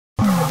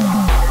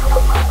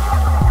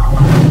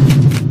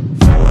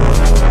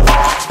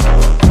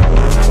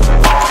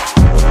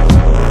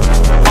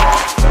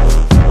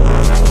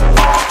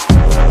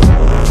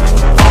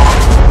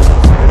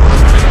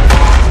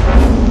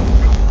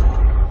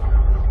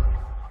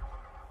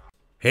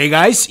Hey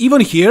guys,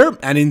 Ivan here,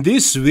 and in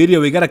this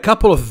video we got a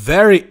couple of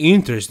very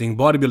interesting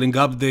bodybuilding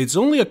updates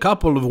only a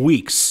couple of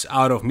weeks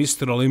out of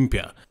Mr.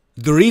 Olympia.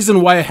 The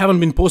reason why I haven't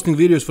been posting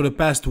videos for the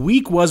past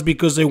week was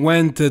because I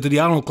went to the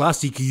Arnold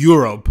Classic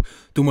Europe,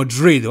 to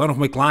Madrid. One of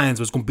my clients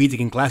was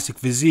competing in Classic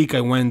Physique. I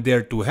went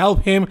there to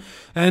help him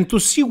and to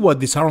see what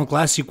this Arnold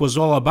Classic was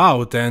all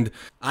about, and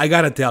I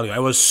gotta tell you, I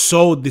was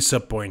so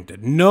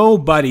disappointed.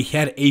 Nobody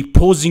had a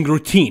posing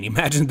routine,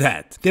 imagine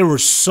that. There were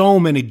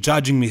so many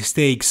judging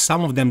mistakes,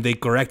 some of them they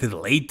corrected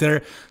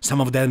later, some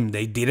of them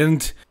they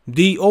didn't.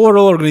 The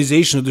overall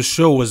organization of the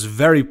show was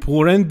very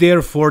poor, and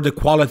therefore the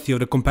quality of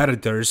the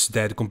competitors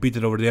that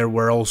competed over there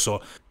were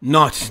also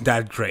not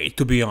that great,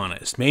 to be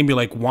honest. Maybe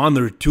like one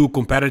or two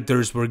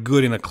competitors were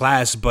good in a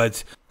class,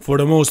 but for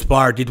the most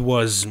part it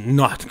was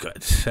not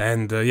good.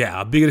 And yeah,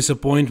 a big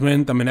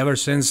disappointment. I mean, ever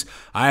since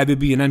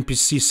IFBB and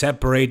NPC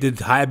separated,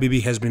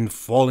 IFBB has been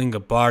falling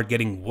apart,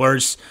 getting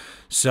worse.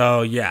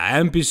 So yeah,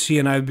 NPC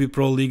and IFBB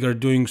Pro League are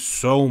doing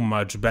so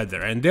much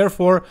better, and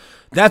therefore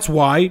that's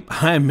why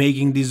I'm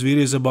making these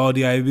videos about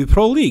the IFBB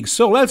Pro League.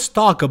 So let's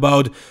talk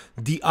about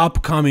the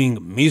upcoming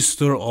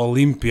Mr.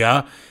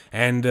 Olympia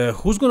and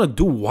who's gonna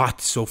do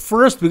what. So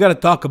first we gotta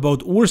talk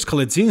about Urs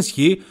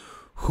Kalecinski,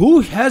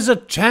 who has a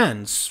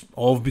chance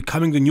of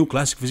becoming the new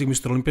Classic Physique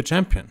Mr. Olympia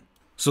champion.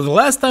 So the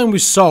last time we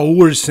saw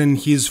Urs in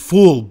his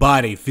full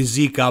body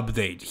physique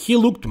update, he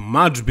looked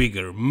much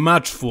bigger,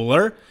 much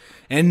fuller,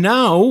 and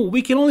now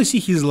we can only see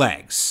his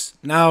legs.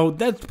 Now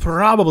that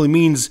probably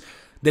means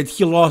that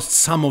he lost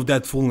some of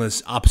that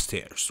fullness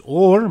upstairs,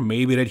 or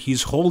maybe that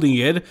he's holding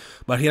it,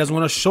 but he doesn't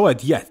want to show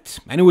it yet.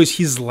 Anyways,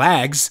 his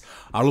legs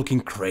are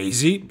looking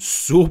crazy,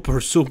 super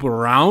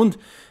round,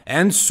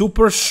 and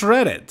super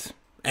shredded.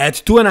 At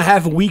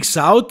 2.5 weeks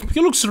out, he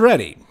looks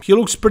ready. He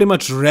looks pretty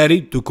much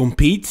ready to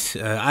compete.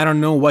 I don't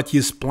know what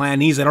his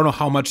plan is, I don't know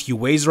how much he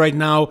weighs right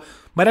now,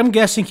 but I'm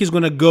guessing he's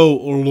gonna go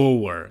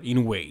lower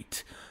in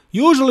weight.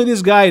 Usually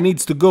this guy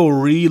needs to go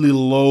really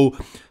low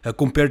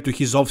compared to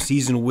his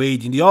off-season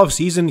weight. In the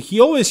off-season, he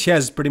always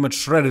has pretty much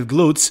shredded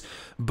glutes,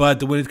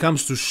 but when it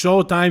comes to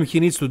showtime, he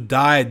needs to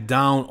diet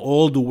down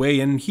all the way,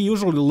 and he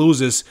usually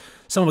loses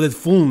some of that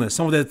fullness,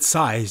 some of that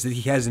size that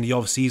he has in the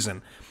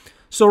off-season.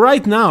 So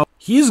right now,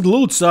 his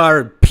glutes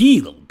are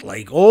peeled,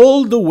 like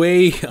all the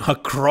way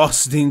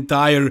across the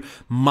entire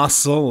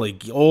muscle,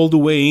 like all the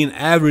way in,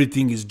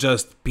 everything is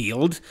just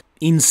peeled.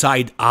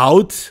 Inside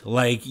out,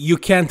 like you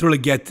can't really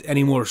get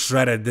any more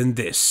shredded than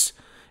this.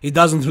 It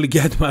doesn't really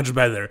get much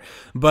better.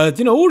 But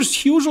you know,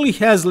 Urs usually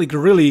has like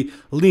really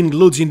lean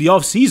glutes in the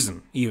off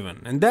season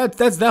even, and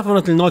that's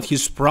definitely not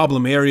his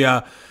problem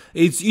area.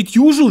 It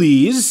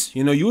usually is,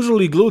 you know,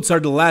 usually glutes are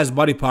the last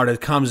body part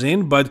that comes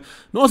in, but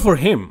not for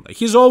him. Like,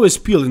 he's always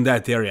peeled in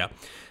that area.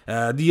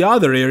 The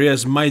other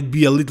areas might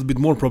be a little bit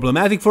more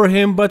problematic for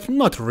him, but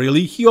not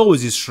really. He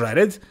always is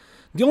shredded.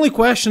 The only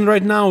question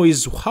right now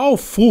is how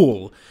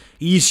full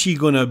is he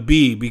gonna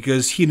be,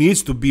 because he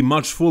needs to be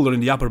much fuller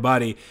in the upper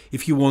body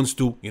if he wants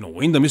to, you know,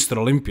 win the Mr.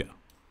 Olympia.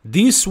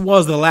 This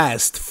was the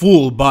last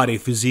full body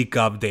physique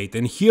update,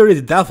 and here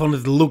it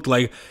definitely looked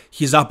like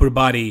his upper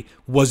body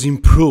was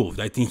improved.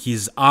 I think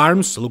his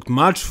arms looked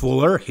much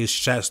fuller, his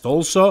chest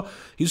also,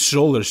 his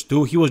shoulders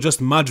too. He was just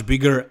much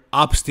bigger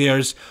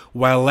upstairs,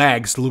 while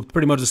legs looked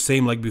pretty much the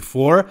same like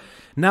before.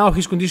 Now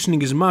his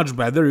conditioning is much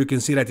better, you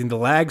can see that in the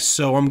legs,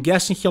 so I'm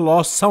guessing he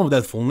lost some of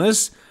that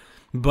fullness.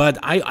 But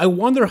I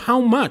wonder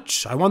how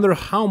much. I wonder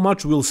how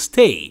much will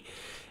stay.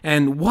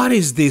 And what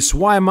is this?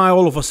 Why am I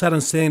all of a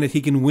sudden saying that he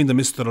can win the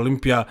Mr.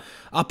 Olympia?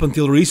 Up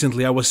until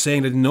recently I was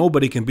saying that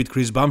nobody can beat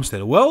Chris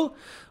Bumstead. Well,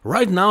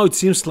 right now it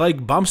seems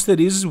like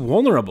Bumstead is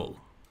vulnerable.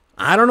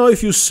 I don't know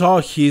if you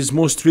saw his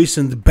most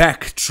recent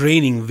back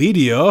training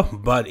video,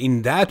 but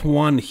in that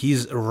one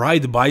his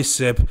right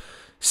bicep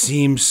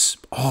seems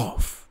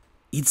off.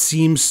 It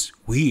seems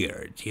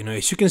weird, you know,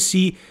 as you can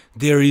see,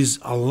 there is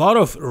a lot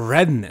of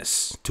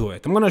redness to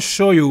it. I'm gonna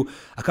show you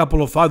a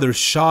couple of other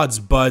shots,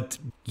 but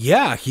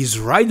yeah, his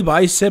right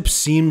bicep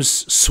seems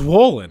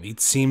swollen,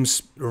 it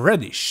seems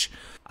reddish.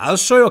 I'll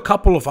show you a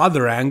couple of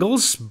other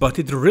angles, but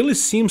it really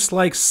seems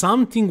like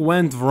something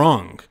went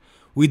wrong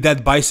with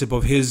that bicep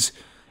of his,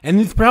 and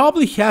it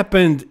probably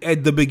happened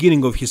at the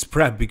beginning of his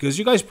prep, because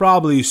you guys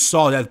probably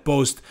saw that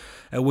post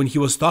when he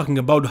was talking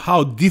about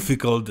how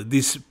difficult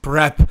this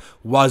prep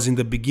was in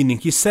the beginning.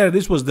 He said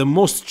this was the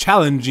most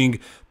challenging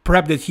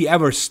prep that he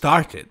ever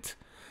started.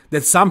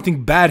 That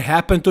something bad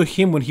happened to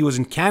him when he was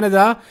in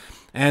Canada,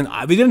 and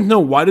we didn't know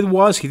what it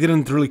was. He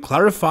didn't really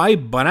clarify,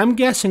 but I'm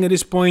guessing at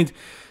this point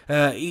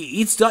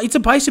it's a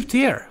bicep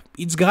tear.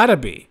 It's gotta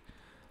be.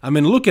 I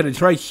mean, look at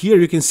it right here,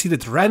 you can see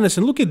that redness,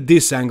 and look at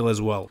this angle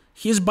as well.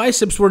 His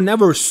biceps were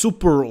never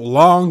super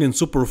long and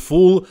super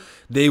full,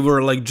 they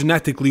were like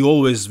genetically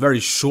always very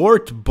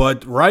short,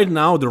 but right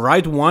now the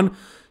right one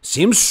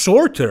seems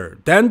shorter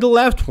than the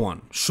left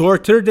one,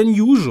 shorter than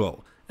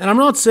usual. And I'm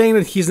not saying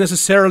that he's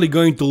necessarily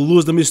going to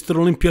lose the Mr.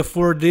 Olympia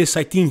for this.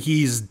 I think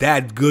he's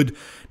that good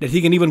that he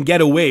can even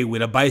get away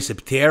with a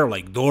bicep tear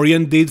like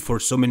Dorian did for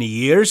so many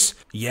years.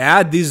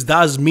 Yeah, this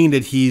does mean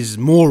that he's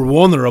more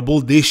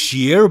vulnerable this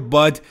year,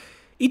 but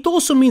it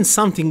also means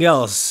something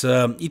else.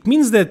 It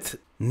means that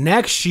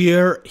next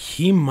year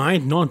he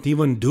might not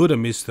even do the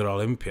Mr.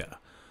 Olympia.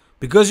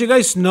 Because you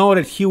guys know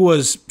that he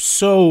was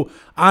so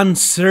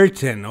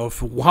uncertain of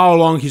how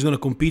long he's going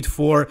to compete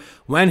for,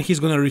 when he's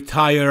going to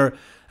retire.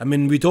 I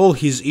mean, with all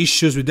his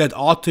issues with that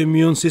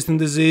autoimmune system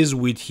disease,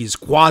 with his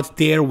quad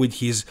tear, with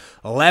his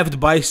left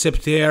bicep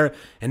tear,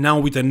 and now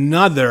with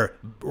another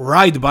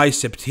right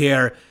bicep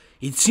tear,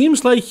 it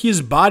seems like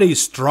his body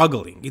is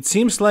struggling. It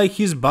seems like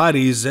his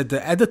body is at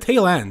the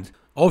tail end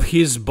of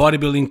his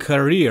bodybuilding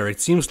career. It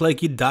seems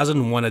like he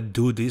doesn't want to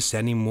do this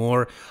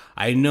anymore.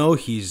 I know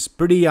he's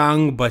pretty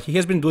young, but he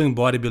has been doing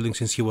bodybuilding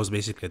since he was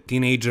basically a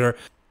teenager.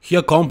 He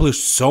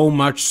accomplished so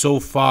much so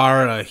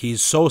far,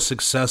 he's so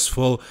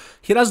successful.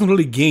 He doesn't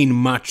really gain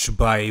much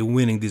by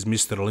winning these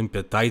Mr.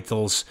 Olympia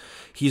titles.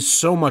 He's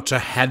so much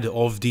ahead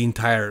of the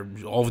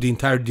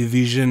entire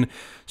division.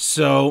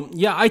 So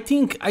yeah, I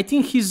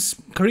think his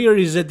career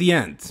is at the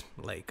end.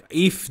 Like,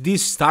 if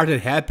this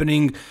started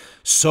happening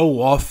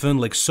so often,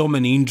 like so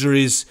many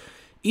injuries,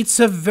 it's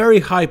a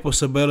very high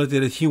possibility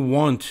that he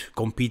won't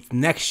compete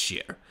next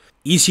year.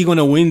 Is he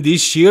gonna win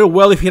this year?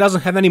 Well, if he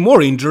doesn't have any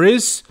more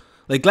injuries.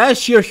 Like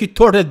last year, he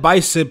tore that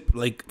bicep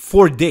like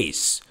 4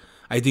 days,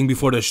 I think,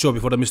 before the show,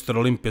 before the Mr.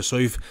 Olympia. So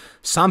if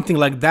something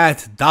like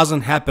that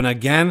doesn't happen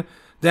again,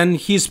 then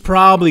he's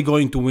probably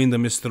going to win the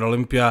Mr.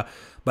 Olympia.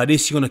 But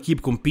is he going to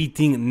keep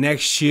competing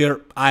next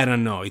year? I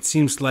don't know. It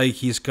seems like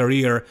his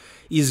career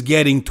is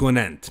getting to an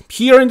end.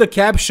 Here in the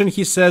caption,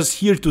 he says,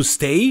 "here to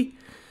stay."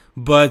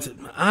 But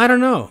I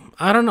don't know.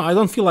 I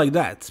don't feel like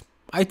that.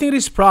 I think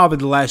it's probably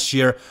the last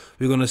year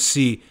we're going to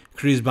see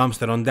Chris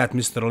Bumstead on that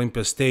Mr.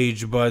 Olympia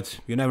stage, but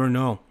you never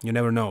know, you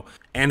never know.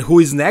 And who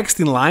is next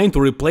in line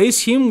to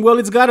replace him? Well,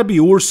 it's gotta be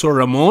Urs or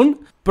Ramon.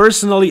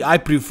 Personally, I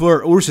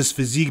prefer Urs's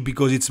physique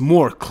because it's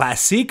more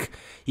classic.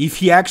 If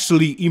he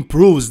actually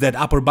improves that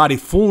upper body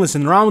fullness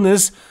and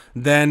roundness,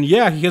 then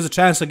yeah, he has a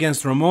chance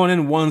against Ramon,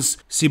 and once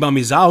Cbum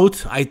is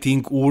out, I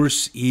think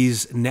Urs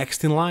is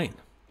next in line.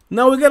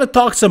 Now we gotta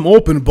talk some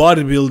open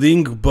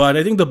bodybuilding, but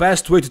I think the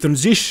best way to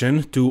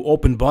transition to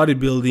open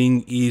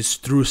bodybuilding is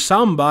through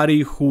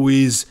somebody who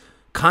is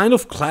kind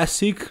of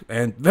classic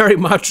and very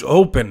much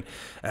open.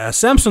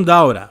 Samson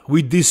Dauda,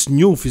 with this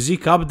new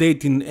physique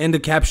update in the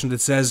caption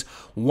that says,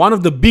 "one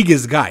of the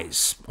biggest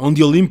guys on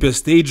the Olympia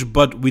stage,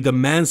 but with a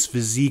man's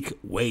physique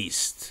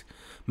waist.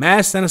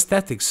 Mass and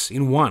aesthetics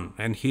in one,"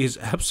 and he is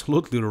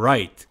absolutely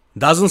right.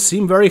 Doesn't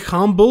seem very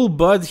humble,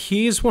 but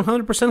he is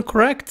 100%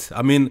 correct.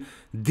 I mean,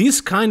 this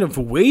kind of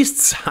waist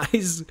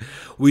size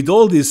with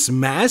all this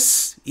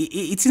mass,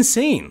 it's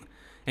insane.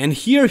 And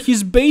here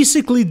he's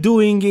basically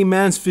doing a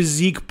man's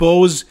physique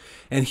pose,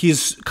 and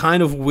he's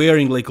kind of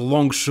wearing like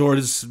long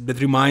shorts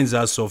that reminds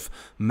us of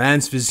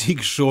man's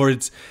physique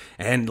shorts.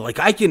 And like,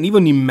 I can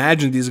even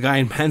imagine this guy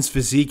in man's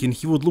physique, and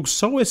he would look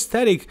so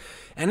aesthetic.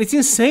 And it's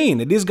insane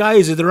that this guy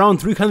is at around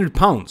 300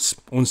 pounds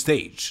on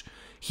stage.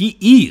 He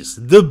is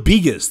the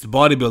biggest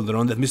bodybuilder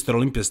on that Mr.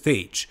 Olympia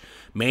stage.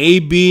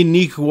 Maybe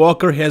Nick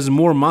Walker has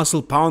more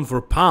muscle pound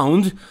for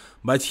pound,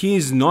 but he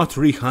is not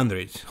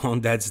 300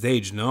 on that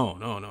stage.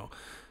 No.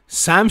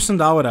 Samson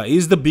Dauda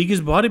is the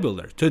biggest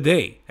bodybuilder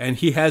today, and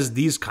he has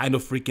these kind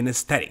of freaking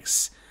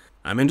aesthetics.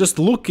 I mean, just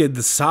look at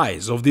the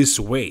size of this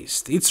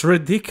waist. It's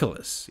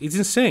ridiculous. It's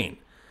insane.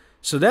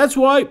 So that's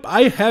why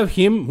I have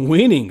him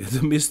winning the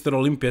Mr.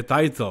 Olympia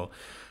title.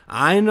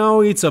 I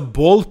know it's a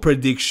bold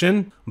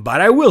prediction, but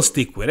I will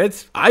stick with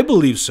it. I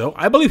believe so.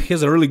 I believe he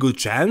has a really good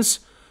chance.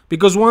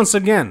 Because once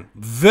again,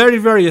 very,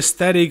 very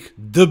aesthetic,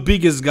 the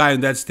biggest guy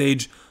on that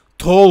stage,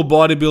 tall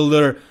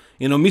bodybuilder.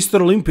 You know, Mr.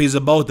 Olympia is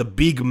about a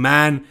big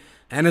man.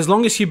 And as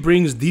long as he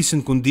brings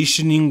decent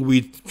conditioning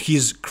with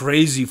his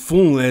crazy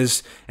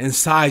fullness and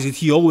size that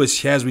he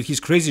always has, with his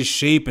crazy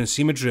shape and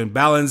symmetry and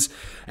balance,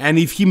 and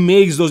if he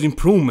makes those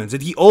improvements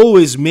that he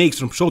always makes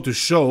from show to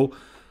show,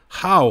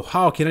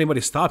 how can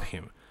anybody stop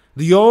him?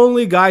 The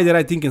only guy that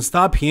I think can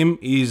stop him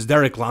is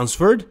Derek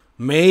Lunsford.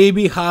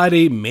 Maybe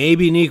Hardy,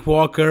 maybe Nick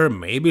Walker,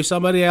 maybe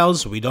somebody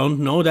else. We don't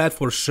know that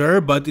for sure,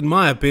 but in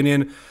my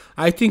opinion,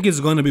 I think it's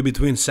gonna be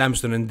between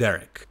Samson and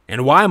Derek.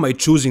 And why am I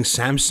choosing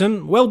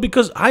Samson? Well,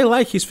 because I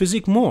like his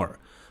physique more.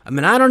 I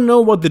mean, I don't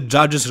know what the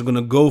judges are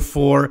gonna go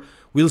for.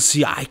 We'll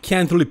see. I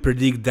can't really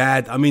predict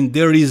that. I mean,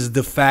 there is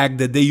the fact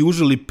that they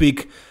usually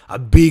pick a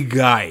big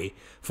guy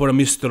for a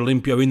Mr.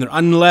 Olympia winner,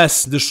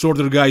 unless the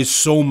shorter guy is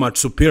so much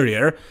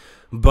superior.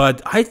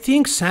 But I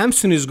think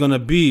Samson is gonna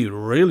be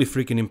really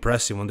freaking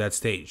impressive on that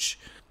stage.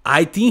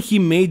 I think he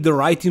made the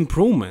right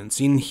improvements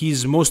in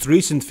his most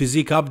recent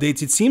physique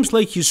updates. It seems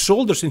like his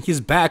shoulders and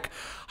his back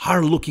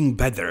are looking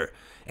better.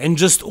 And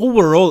just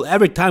overall,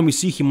 every time we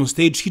see him on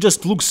stage, he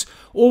just looks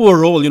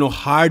overall, you know,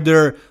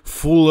 harder,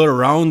 fuller,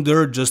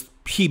 rounder. Just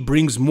he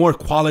brings more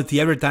quality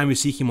every time we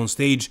see him on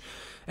stage.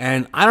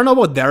 And I don't know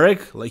about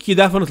Derek, like he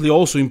definitely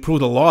also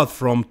improved a lot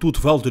from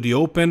 212 to the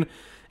Open.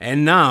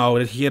 And now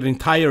that he had an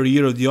entire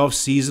year of the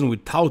off-season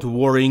without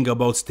worrying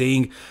about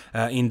staying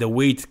in the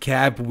weight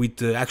cap,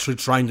 with actually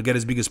trying to get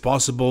as big as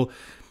possible,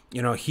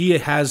 you know, he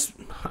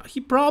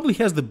probably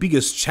has the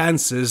biggest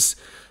chances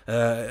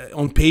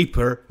on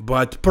paper,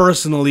 but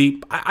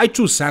personally, I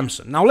choose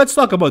Samson. Now let's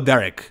talk about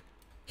Derek.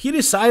 He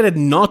decided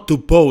not to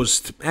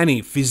post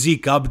any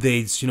physique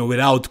updates,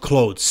 without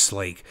clothes.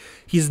 Like,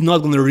 he's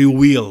not gonna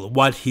reveal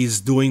what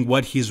he's doing,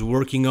 what he's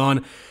working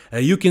on.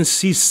 You can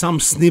see some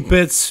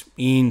snippets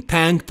in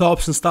tank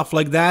tops and stuff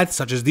like that,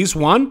 such as this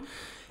one.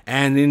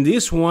 And in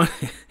this one,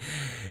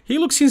 he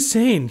looks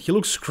insane, he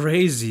looks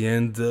crazy,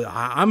 and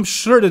I'm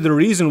sure that the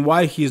reason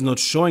why he's not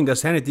showing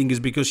us anything is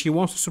because he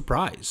wants to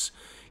surprise.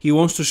 He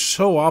wants to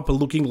show up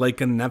looking like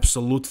an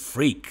absolute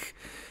freak.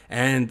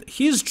 And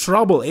his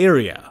trouble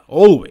area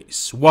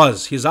always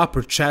was his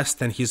upper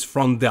chest and his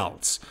front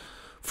delts.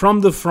 From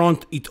the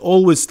front, it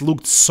always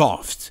looked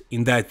soft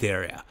in that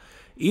area.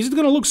 Is it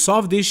gonna look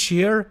soft this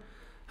year?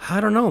 I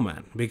don't know,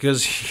 man,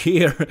 because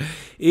here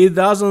it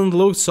doesn't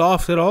look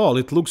soft at all.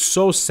 It looks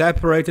so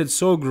separated,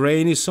 so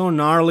grainy, so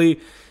gnarly.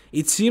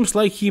 It seems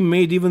like he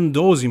made even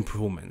those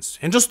improvements.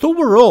 And just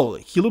overall,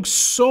 he looks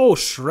so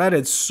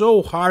shredded,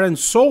 so hard, and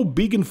so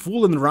big and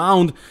full and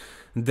round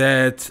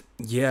that,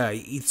 yeah,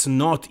 it's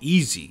not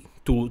easy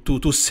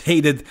to say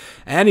that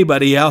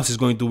anybody else is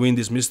going to win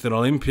this Mr.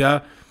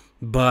 Olympia.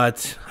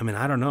 But, I mean,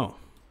 I don't know.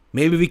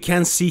 Maybe we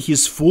can't see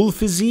his full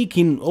physique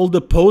in all the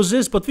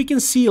poses, but we can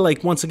see,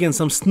 like, once again,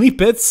 some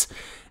snippets.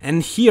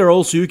 And here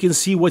also you can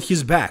see what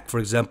his back, for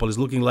example, is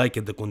looking like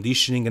at the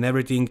conditioning and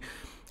everything.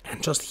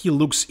 And just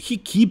he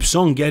keeps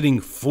on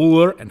getting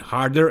fuller and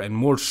harder and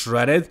more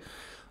shredded.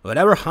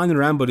 Whatever Hani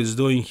Rambod is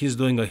doing, he's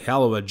doing a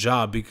hell of a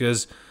job,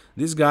 because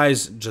these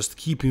guys just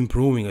keep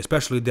improving,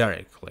 especially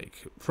Derek. Like,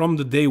 from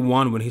the day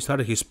one when he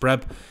started his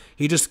prep,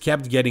 he just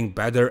kept getting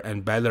better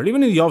and better.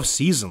 Even in the off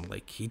season,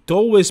 like, it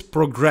always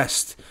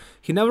progressed.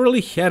 He never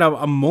really had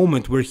a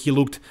moment where he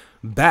looked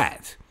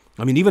bad.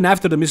 I mean, even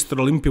after the Mr.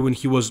 Olympia, when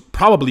he was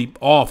probably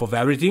off of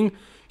everything,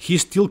 he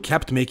still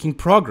kept making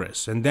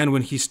progress. And then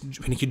when he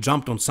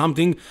jumped on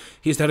something,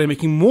 he started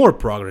making more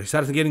progress. He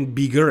started getting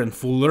bigger and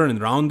fuller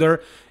and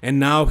rounder. And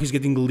now he's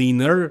getting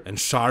leaner and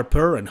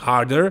sharper and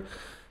harder.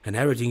 And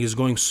everything is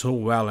going so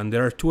well, and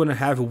there are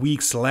 2.5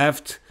 weeks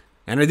left.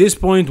 And at this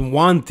point,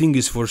 one thing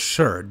is for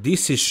sure: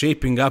 this is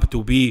shaping up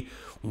to be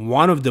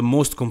one of the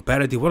most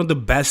competitive, one of the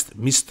best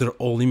Mr.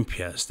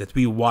 Olympias that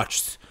we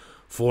watched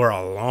for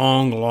a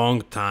long,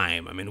 long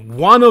time. I mean,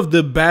 one of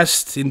the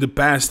best in the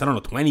past, I don't know,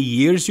 20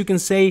 years, you can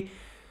say.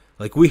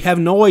 Like, we have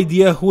no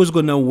idea who's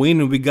gonna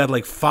win, and we got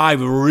like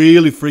 5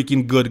 really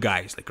freaking good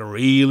guys, like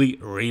really,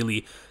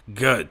 really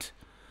good.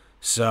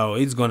 So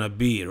it's gonna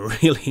be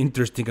really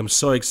interesting. I'm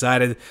so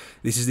excited.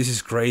 This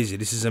is crazy.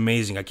 This is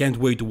amazing. I can't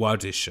wait to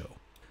watch this show.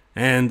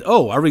 And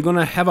oh, are we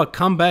gonna have a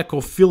comeback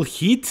of Phil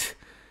Heath?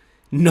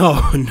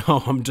 No,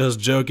 no, I'm just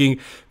joking.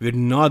 We're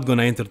not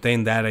gonna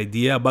entertain that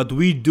idea, but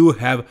we do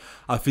have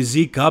a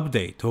physique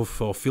update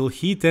of Phil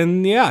Heath,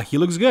 and yeah, he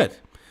looks good.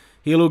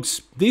 He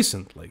looks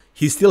decent. Like,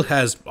 he still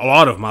has a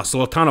lot of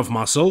muscle, a ton of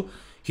muscle.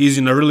 He's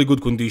in a really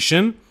good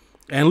condition.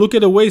 And look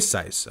at the waist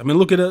size. I mean,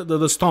 look at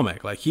the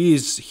stomach. Like,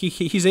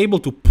 he's able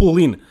to pull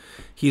in.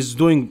 He's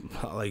doing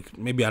like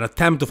maybe an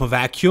attempt of a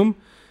vacuum.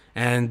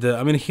 And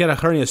I mean, he had a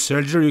hernia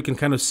surgery. You can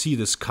kind of see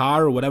the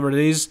scar or whatever it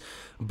is.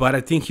 But I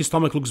think his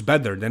stomach looks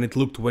better than it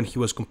looked when he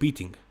was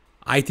competing.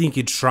 I think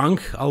it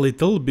shrunk a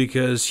little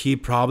because he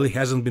probably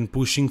hasn't been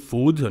pushing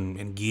food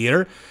and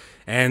gear.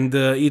 And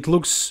it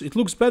looks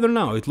better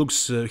now. He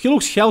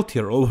looks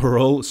healthier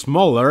overall,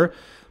 smaller,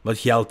 but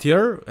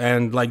healthier.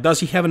 And like, does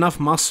he have enough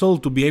muscle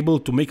to be able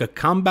to make a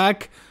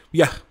comeback?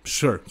 Yeah,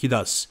 sure, he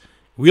does.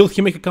 Will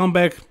he make a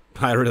comeback?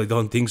 I really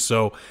don't think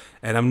so,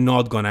 and I'm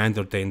not gonna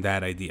entertain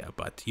that idea.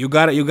 But you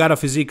got a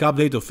physique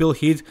update of Phil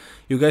Heath.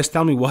 You guys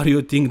tell me what do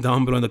you think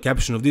down below in the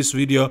caption of this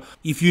video.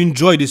 If you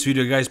enjoyed this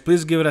video, guys,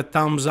 please give it a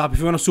thumbs up. If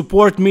you want to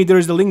support me, there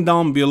is the link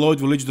down below.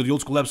 It will lead you to the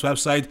Old School Labs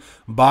website.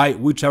 Buy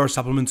whichever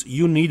supplements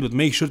you need, but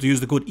make sure to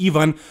use the code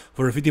EVAN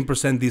for a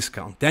 15%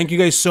 discount. Thank you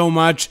guys so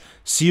much.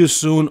 See you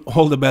soon.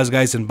 All the best,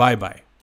 guys, and bye-bye.